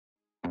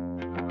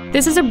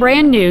This is a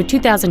brand new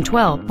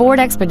 2012 Ford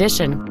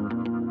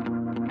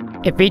Expedition.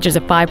 It features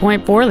a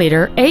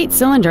 5.4-liter,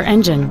 8-cylinder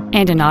engine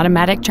and an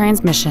automatic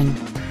transmission.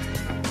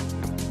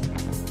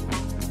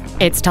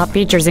 Its top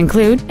features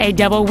include a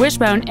double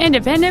wishbone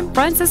independent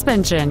front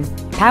suspension,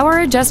 power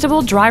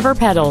adjustable driver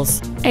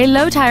pedals, a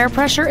low tire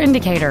pressure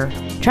indicator,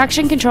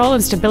 traction control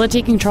and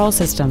stability control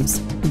systems,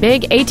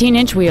 big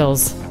 18-inch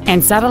wheels,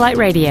 and satellite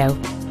radio.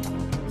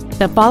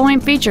 The following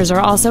features are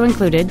also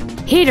included: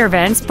 heater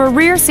vents for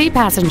rear seat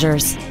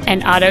passengers,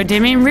 an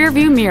auto-dimming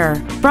rearview mirror,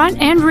 front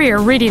and rear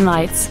reading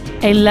lights,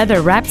 a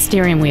leather-wrapped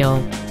steering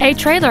wheel, a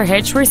trailer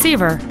hitch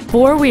receiver,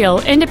 4-wheel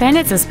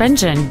independent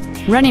suspension,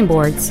 running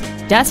boards,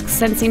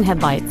 dusk-sensing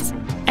headlights,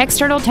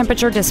 external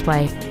temperature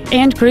display,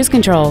 and cruise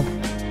control.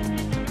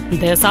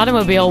 This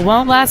automobile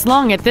won't last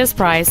long at this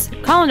price.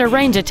 Call and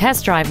arrange a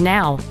test drive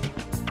now.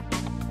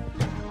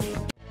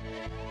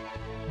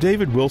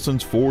 David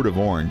Wilson's Ford of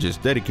Orange is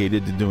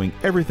dedicated to doing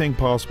everything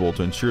possible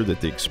to ensure that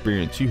the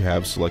experience you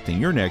have selecting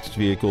your next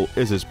vehicle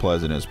is as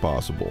pleasant as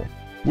possible.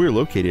 We're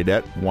located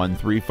at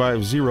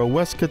 1350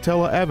 West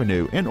Katella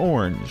Avenue in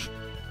Orange.